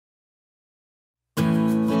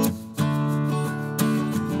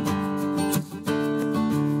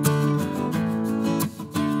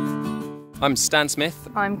I'm Stan Smith.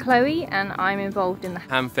 I'm Chloe and I'm involved in the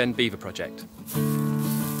Ham-Fen Beaver project.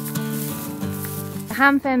 The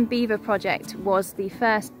Ham-Fen Beaver project was the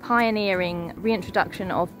first pioneering reintroduction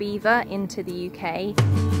of beaver into the UK.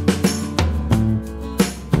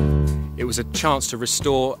 It was a chance to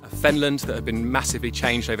restore a fenland that had been massively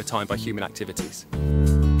changed over time by human activities.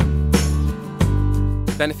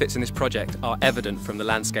 The benefits in this project are evident from the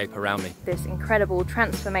landscape around me. This incredible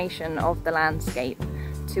transformation of the landscape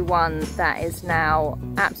to one that is now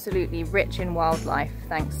absolutely rich in wildlife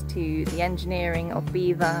thanks to the engineering of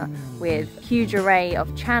beaver, with a huge array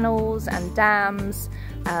of channels and dams,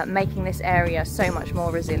 making this area so much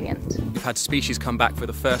more resilient. We've had species come back for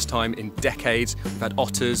the first time in decades. We've had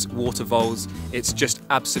otters, water voles. It's just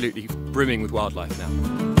absolutely brimming with wildlife now.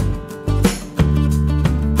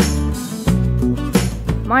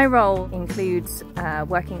 My role includes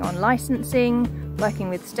working on licensing, working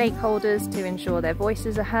with stakeholders to ensure their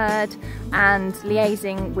voices are heard, and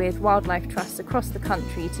liaising with wildlife trusts across the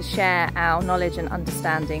country to share our knowledge and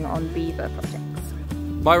understanding on beaver projects.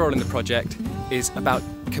 My role in the project is about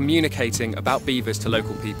communicating about beavers to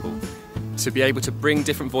local people, to be able to bring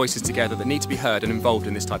different voices together that need to be heard and involved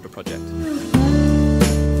in this type of project.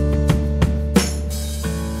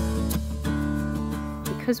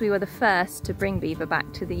 Because we were the first to bring beaver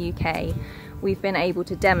back to the UK, we've been able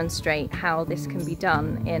to demonstrate how this can be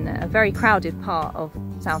done in a very crowded part of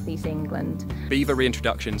southeast England. Beaver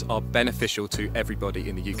reintroductions are beneficial to everybody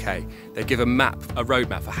in the UK. They give a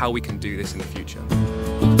roadmap for how we can do this in the future.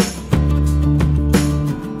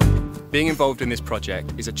 Being involved in this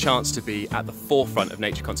project is a chance to be at the forefront of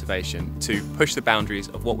nature conservation, to push the boundaries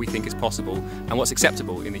of what we think is possible and what's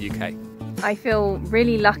acceptable in the UK. I feel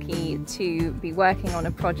really lucky to be working on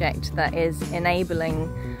a project that is enabling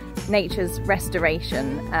nature's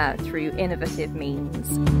restoration through innovative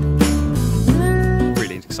means.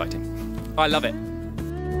 Really exciting. I love it.